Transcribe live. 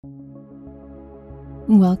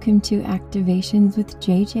Welcome to Activations with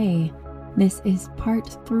JJ. This is part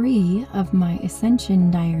 3 of my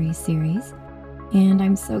Ascension Diary series, and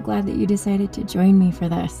I'm so glad that you decided to join me for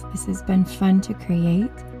this. This has been fun to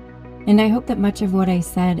create, and I hope that much of what I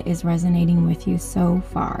said is resonating with you so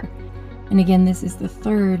far. And again, this is the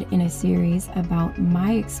third in a series about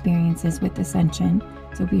my experiences with Ascension,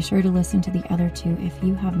 so be sure to listen to the other two if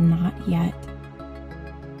you have not yet.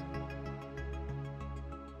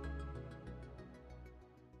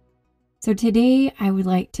 So today I would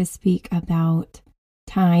like to speak about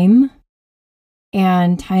time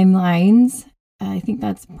and timelines. I think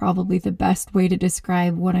that's probably the best way to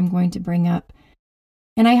describe what I'm going to bring up.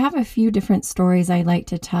 And I have a few different stories I'd like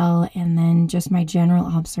to tell, and then just my general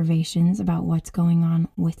observations about what's going on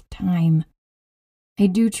with time. I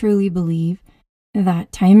do truly believe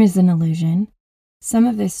that time is an illusion. Some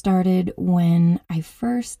of this started when I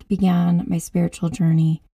first began my spiritual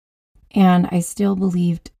journey, and I still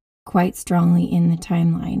believed quite strongly in the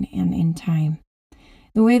timeline and in time.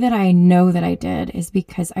 The way that I know that I did is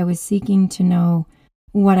because I was seeking to know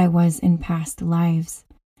what I was in past lives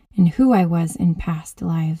and who I was in past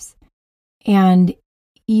lives. And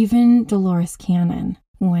even Dolores Cannon,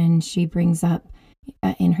 when she brings up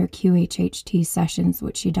in her QHHT sessions,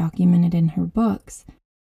 which she documented in her books,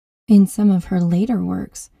 in some of her later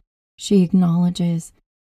works, she acknowledges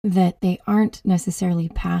that they aren't necessarily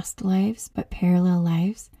past lives, but parallel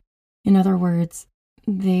lives. In other words,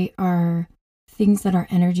 they are things that our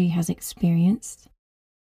energy has experienced,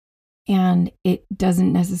 and it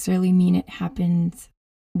doesn't necessarily mean it happened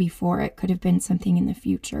before. It could have been something in the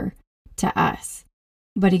future to us.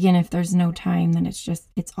 But again, if there's no time, then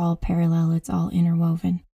it's all parallel, it's all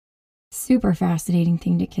interwoven. Super fascinating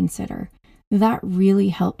thing to consider. That really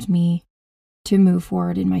helped me to move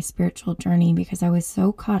forward in my spiritual journey because I was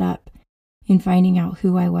so caught up in finding out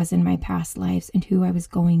who I was in my past lives and who I was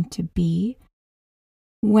going to be.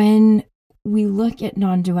 When we look at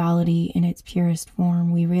non-duality in its purest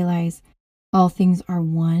form, we realize all things are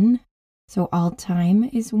one. So all time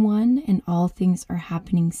is one, and all things are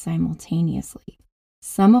happening simultaneously.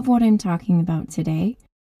 Some of what I'm talking about today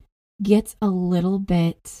gets a little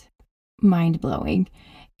bit mind-blowing.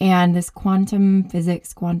 And this quantum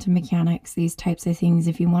physics, quantum mechanics, these types of things,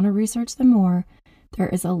 if you want to research them more, there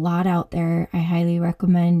is a lot out there. I highly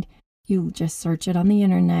recommend you just search it on the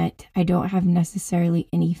internet. I don't have necessarily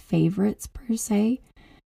any favorites per se,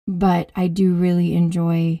 but I do really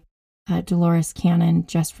enjoy Dolores Cannon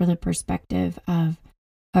just for the perspective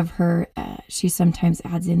of her. She sometimes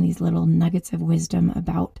adds in these little nuggets of wisdom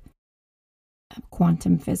about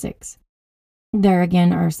quantum physics. There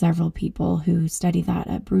again are several people who study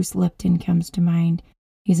that. Bruce Lipton comes to mind.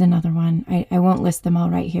 He's another one. I won't list them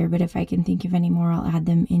all right here, but if I can think of any more, I'll add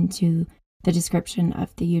them into the description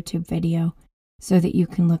of the YouTube video so that you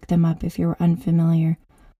can look them up if you're unfamiliar.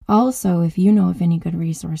 Also, if you know of any good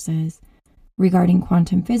resources regarding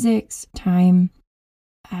quantum physics, time,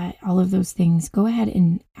 all of those things, go ahead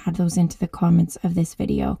and add those into the comments of this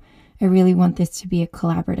video. I really want this to be a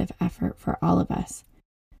collaborative effort for all of us.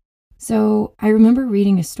 So I remember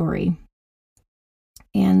reading a story,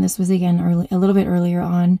 and this was again a little bit earlier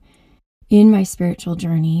on in my spiritual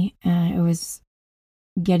journey. I was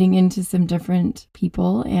getting into some different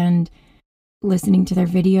people and listening to their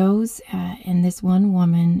videos, and this one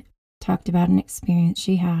woman talked about an experience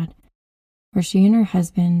she had where she and her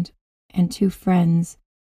husband and 2 friends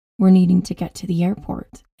were needing to get to the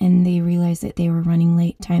airport, and they realized that they were running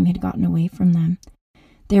late. Time had gotten away from them.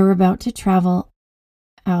 They were about to travel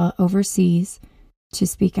overseas to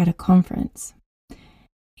speak at a conference.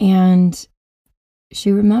 And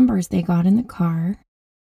she remembers they got in the car,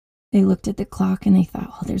 they looked at the clock, and they thought,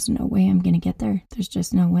 oh, there's no way I'm going to get there. There's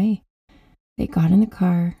just no way. They got in the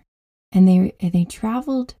car, and they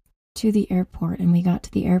traveled to the airport, and we got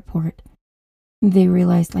to the airport. They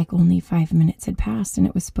realized like only 5 minutes had passed, and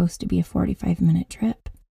it was supposed to be a 45-minute trip.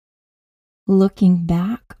 Looking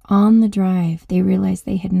back on the drive, they realized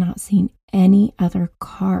they had not seen any other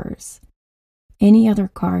cars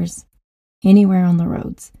anywhere on the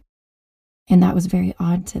roads. And that was very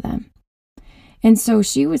odd to them. And so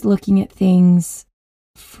she was looking at things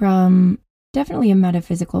from definitely a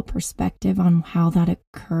metaphysical perspective on how that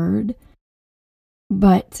occurred.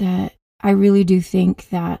 But I really do think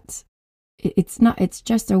that it's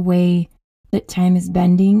just a way that time is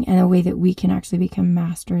bending and a way that we can actually become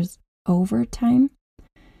masters over time.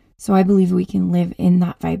 So I believe we can live in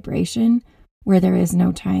that vibration where there is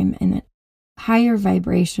no time, and that higher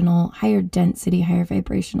vibrational, higher density, higher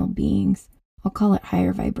vibrational beings, I'll call it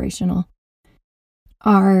higher vibrational,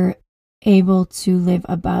 are able to live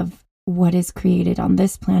above what is created on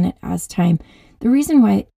this planet as time. The reason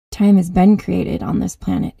why time has been created on this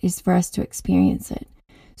planet is for us to experience it.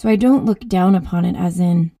 So I don't look down upon it as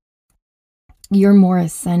in you're more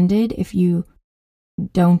ascended if you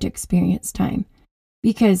don't experience time.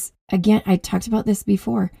 Because again, I talked about this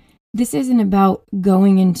before. This isn't about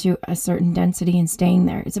going into a certain density and staying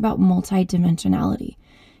there. It's about multidimensionality.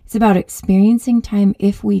 It's about experiencing time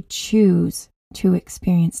if we choose to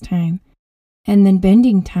experience time, and then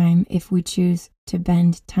bending time if we choose to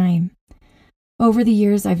bend time. Over the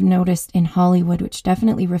years, I've noticed in Hollywood, which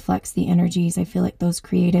definitely reflects the energies, I feel like those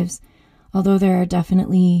creatives, although there are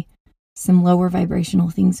definitely some lower vibrational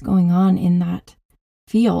things going on in that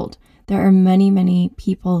field, there are many, many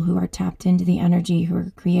people who are tapped into the energy, who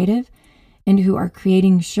are creative, and who are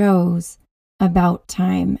creating shows about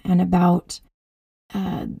time and about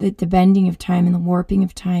the bending of time and the warping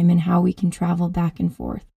of time and how we can travel back and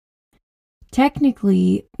forth.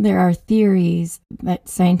 Technically, there are theories that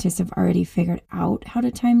scientists have already figured out how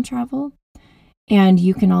to time travel, and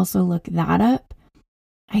you can also look that up.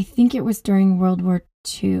 I think it was during World War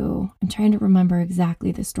II. I'm trying to remember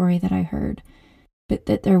exactly the story that I heard, but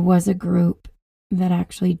that there was a group that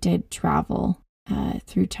actually did travel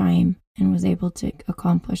through time and was able to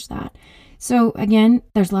accomplish that. So again,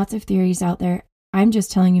 there's lots of theories out there. I'm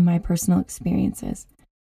just telling you my personal experiences.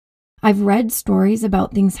 I've read stories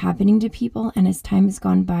about things happening to people, and as time has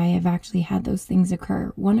gone by, I've actually had those things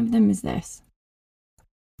occur. One of them is this.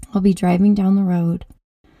 I'll be driving down the road.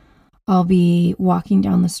 I'll be walking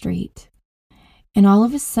down the street, and all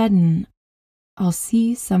of a sudden, I'll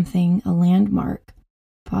see something, a landmark,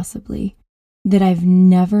 possibly, that I've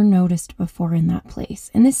never noticed before in that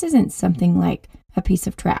place. And this isn't something like a piece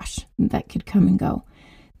of trash that could come and go.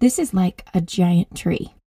 This is like a giant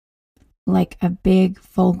tree, like a big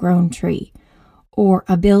full-grown tree, or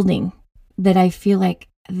a building that I feel like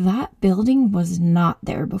that building was not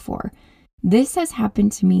there before. This has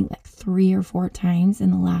happened to me like 3 or 4 times in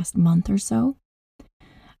the last month or so.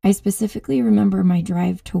 I specifically remember my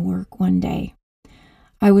drive to work one day.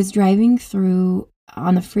 I was driving through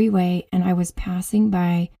on the freeway and I was passing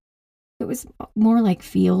by, it was more like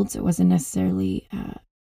fields. It wasn't necessarily,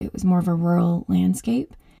 it was more of a rural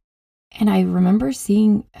landscape. And I remember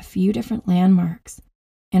seeing a few different landmarks,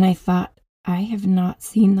 and I thought, I have not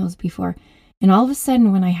seen those before. And all of a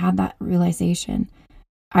sudden, when I had that realization,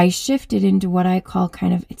 I shifted into what I call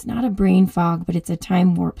kind of, it's not a brain fog, but it's a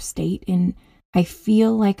time warp state. And I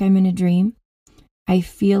feel like I'm in a dream. I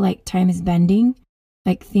feel like time is bending,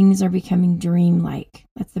 like things are becoming dreamlike.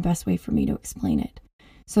 That's the best way for me to explain it.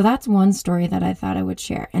 So that's one story that I thought I would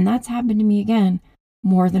share. And that's happened to me again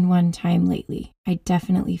more than one time lately. I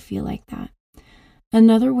definitely feel like that.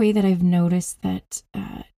 Another way that I've noticed that,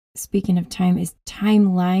 speaking of time, is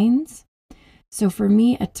timelines. So for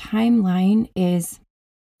me, a timeline is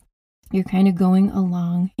you're kind of going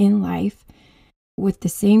along in life with the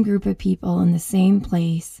same group of people in the same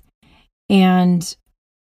place, and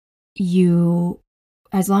you,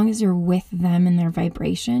 as long as you're with them and their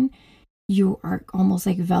vibration, you are almost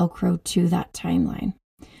like Velcro to that timeline.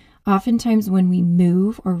 Oftentimes when we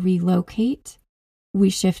move or relocate,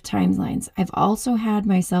 we shift timelines. I've also had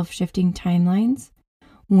myself shifting timelines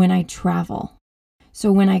when I travel.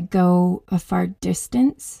 So when I go a far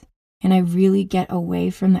distance and I really get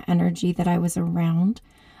away from the energy that I was around,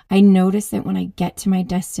 I notice that when I get to my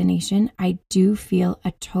destination, I do feel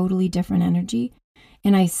a totally different energy,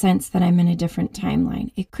 and I sense that I'm in a different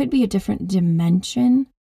timeline. It could be a different dimension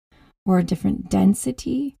or a different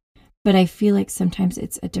density, but I feel like sometimes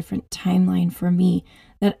it's a different timeline for me,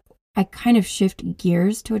 that I kind of shift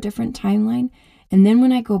gears to a different timeline. And then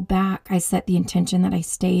when I go back, I set the intention that I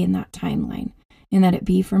stay in that timeline and that it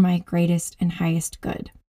be for my greatest and highest good.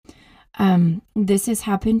 This has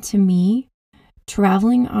happened to me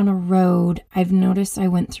traveling on a road. I've noticed I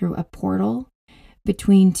went through a portal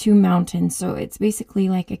between 2 mountains. So it's basically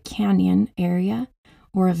like a canyon area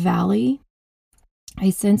or a valley. I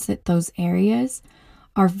sense that those areas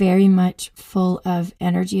are very much full of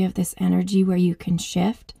energy, of this energy where you can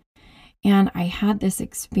shift. And I had this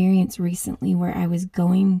experience recently where I was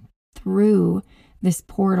going through this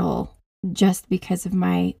portal just because of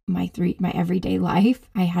my everyday life.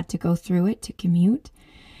 I had to go through it to commute.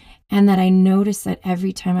 And that I noticed that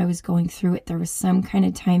every time I was going through it, there was some kind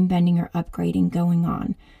of time bending or upgrading going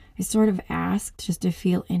on. I sort of asked just to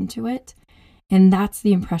feel into it. And that's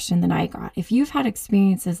the impression that I got. If you've had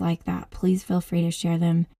experiences like that, please feel free to share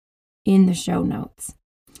them in the show notes.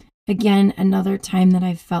 Again, another time that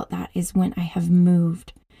I've felt that is when I have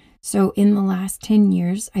moved. So in the last 10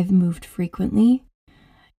 years, I've moved frequently,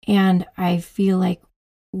 and I feel like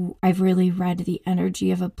I've really read the energy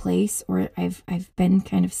of a place, or I've been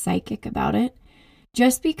kind of psychic about it.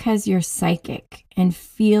 Just because you're psychic and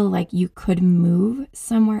feel like you could move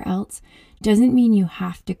somewhere else doesn't mean you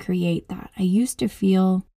have to create that. I used to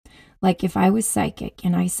feel like if I was psychic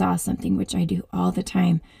and I saw something, which I do all the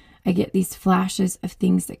time, I get these flashes of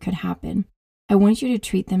things that could happen. I want you to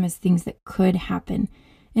treat them as things that could happen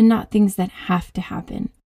and not things that have to happen.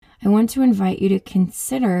 I want to invite you to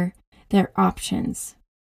consider their options.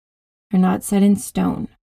 They're not set in stone.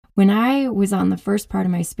 When I was on the first part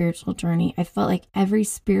of my spiritual journey, I felt like every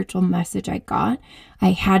spiritual message I got,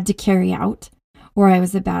 I had to carry out, or I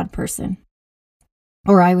was a bad person,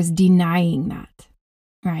 or I was denying that,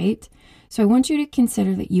 right? So I want you to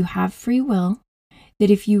consider that you have free will,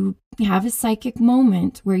 that if you have a psychic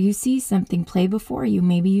moment where you see something play before you,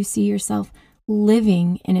 maybe you see yourself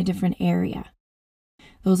living in a different area.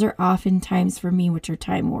 Those are often times for me, which are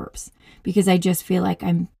time warps, because I just feel like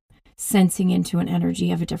I'm sensing into an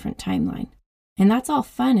energy of a different timeline. And that's all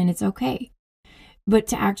fun and it's okay. But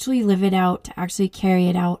to actually live it out, to actually carry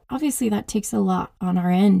it out, obviously that takes a lot on our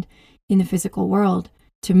end in the physical world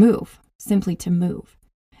to move, simply to move.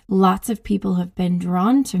 Lots of people have been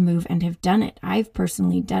drawn to move and have done it. I've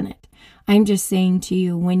personally done it. I'm just saying to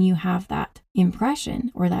you, when you have that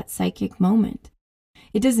impression or that psychic moment,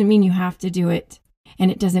 it doesn't mean you have to do it, and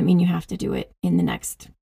it doesn't mean you have to do it in the next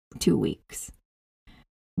 2 weeks.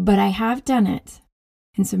 But I have done it,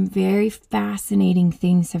 and some very fascinating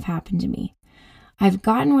things have happened to me. I've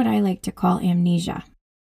gotten what I like to call amnesia.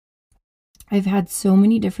 I've had so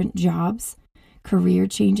many different jobs, career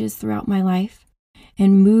changes throughout my life,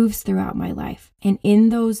 and moves throughout my life. And in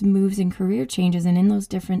those moves and career changes and in those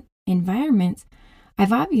different environments,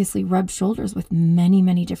 I've obviously rubbed shoulders with many,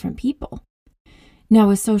 many different people. Now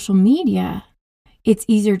with social media, it's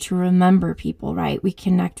easier to remember people, right? We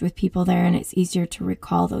connect with people there and it's easier to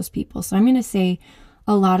recall those people. So I'm going to say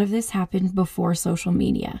a lot of this happened before social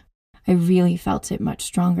media. I really felt it much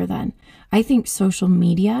stronger then. I think social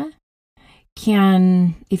media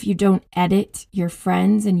can, if you don't edit your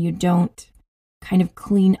friends and you don't kind of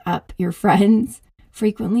clean up your friends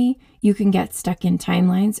frequently, you can get stuck in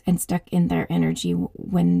timelines and stuck in their energy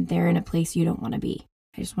when they're in a place you don't want to be.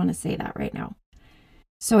 I just want to say that right now.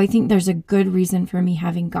 So I think there's a good reason for me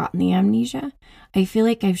having gotten the amnesia. I feel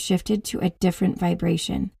like I've shifted to a different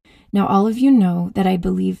vibration. Now, all of you know that I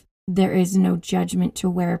believe there is no judgment to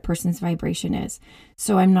where a person's vibration is.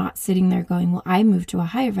 So I'm not sitting there going, well, I moved to a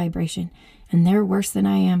higher vibration and they're worse than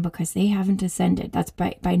I am because they haven't ascended. That's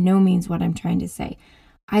by no means what I'm trying to say.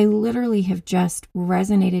 I literally have just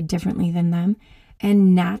resonated differently than them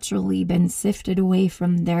and naturally been sifted away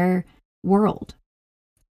from their world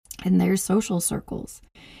and their social circles.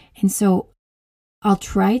 And so I'll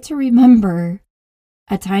try to remember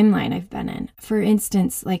a timeline I've been in. For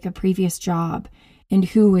instance, like a previous job and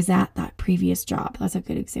who was at that previous job. That's a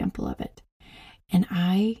good example of it. And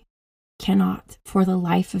I cannot, for the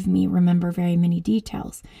life of me, remember very many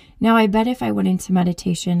details. Now, I bet if I went into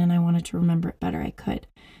meditation and I wanted to remember it better, I could.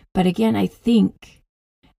 But again, I think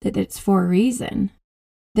that it's for a reason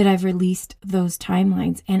that I've released those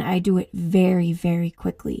timelines and I do it very, very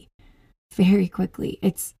quickly. Very quickly.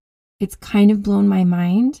 It's kind of blown my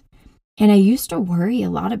mind. And I used to worry a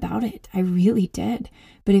lot about it. I really did.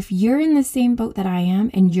 But if you're in the same boat that I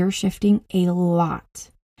am and you're shifting a lot,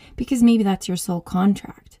 because maybe that's your soul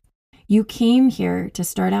contract. You came here to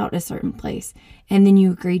start out a certain place and then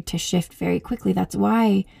you agreed to shift very quickly. That's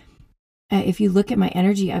why if you look at my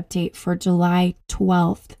energy update for July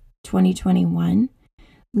 12th, 2021,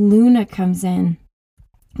 Luna comes in.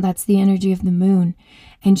 That's the energy of the moon.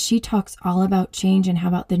 And she talks all about change and how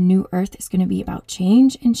about the new earth is going to be about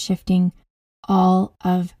change and shifting all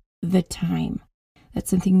of the time. That's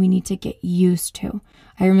something we need to get used to.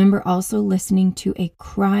 I remember also listening to a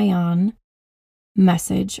Cryon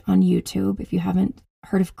message on YouTube. If you haven't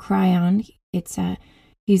heard of Cryon,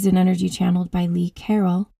 he's an energy channeled by Lee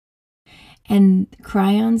Carroll. And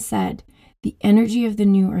Cryon said, the energy of the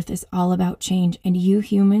new earth is all about change. And you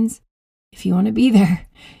humans, if you want to be there,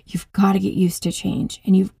 you've got to get used to change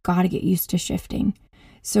and you've got to get used to shifting.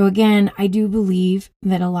 So again, I do believe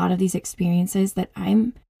that a lot of these experiences that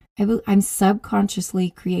I'm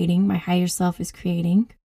subconsciously creating, my higher self is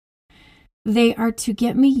creating, they are to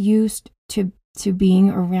get me used to being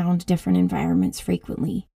around different environments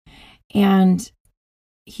frequently. And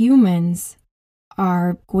humans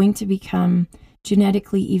are going to become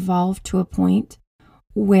genetically evolved to a point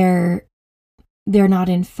where they're not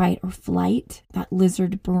in fight or flight, that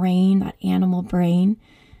lizard brain, that animal brain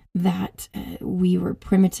that we were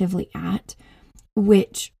primitively at,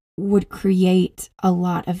 which would create a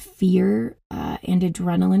lot of fear and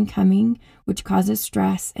adrenaline coming, which causes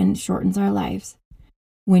stress and shortens our lives.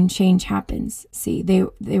 when change happens. See,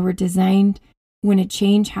 they were designed, when a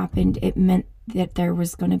change happened, it meant that there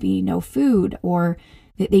was going to be no food, or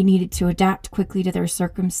that they needed to adapt quickly to their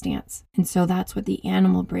circumstance. And so that's what the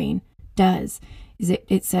animal brain does, is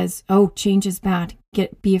it says, oh, change is bad.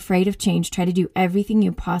 Be afraid of change. Try to do everything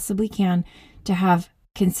you possibly can to have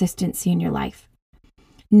consistency in your life.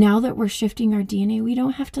 Now that we're shifting our DNA, we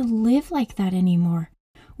don't have to live like that anymore.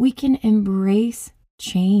 We can embrace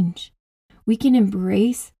change. We can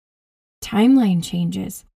embrace timeline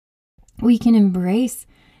changes. We can embrace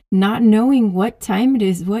not knowing what time it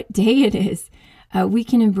is, what day it is. We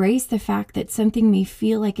can embrace the fact that something may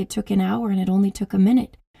feel like it took an hour and it only took a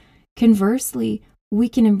minute. Conversely, we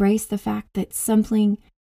can embrace the fact that something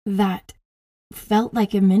that felt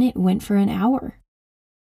like a minute went for an hour.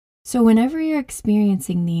 So whenever you're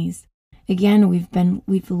experiencing these, again,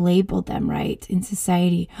 we've labeled them, right, in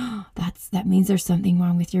society. That means there's something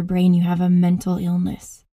wrong with your brain. You have a mental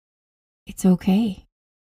illness. It's okay.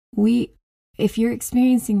 If you're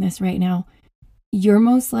experiencing this right now, you're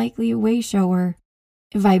most likely a way shower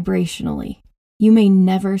vibrationally. You may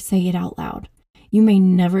never say it out loud. You may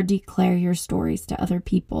never declare your stories to other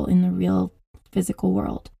people in the real physical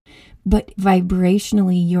world. But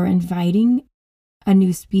vibrationally, you're inviting a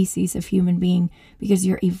new species of human being because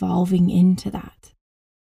you're evolving into that.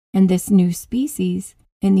 And this new species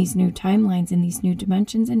and these new timelines and these new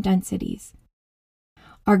dimensions and densities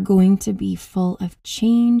are going to be full of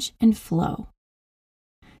change and flow.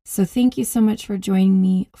 So thank you so much for joining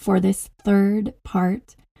me for this third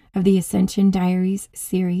part of the Ascension Diaries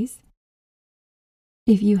series.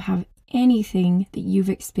 If you have anything that you've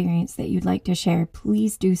experienced that you'd like to share,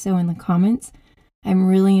 please do so in the comments. I'm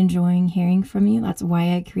really enjoying hearing from you. That's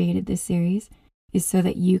why I created this series, is so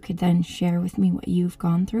that you could then share with me what you've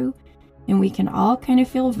gone through, and we can all kind of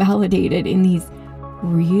feel validated in these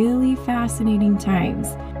really fascinating times.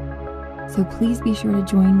 So please be sure to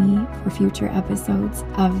join me for future episodes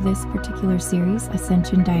of this particular series,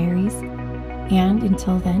 Ascension Diaries. And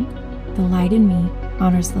until then, the light in me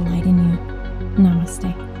honors the light in you.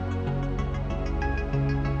 Namaste.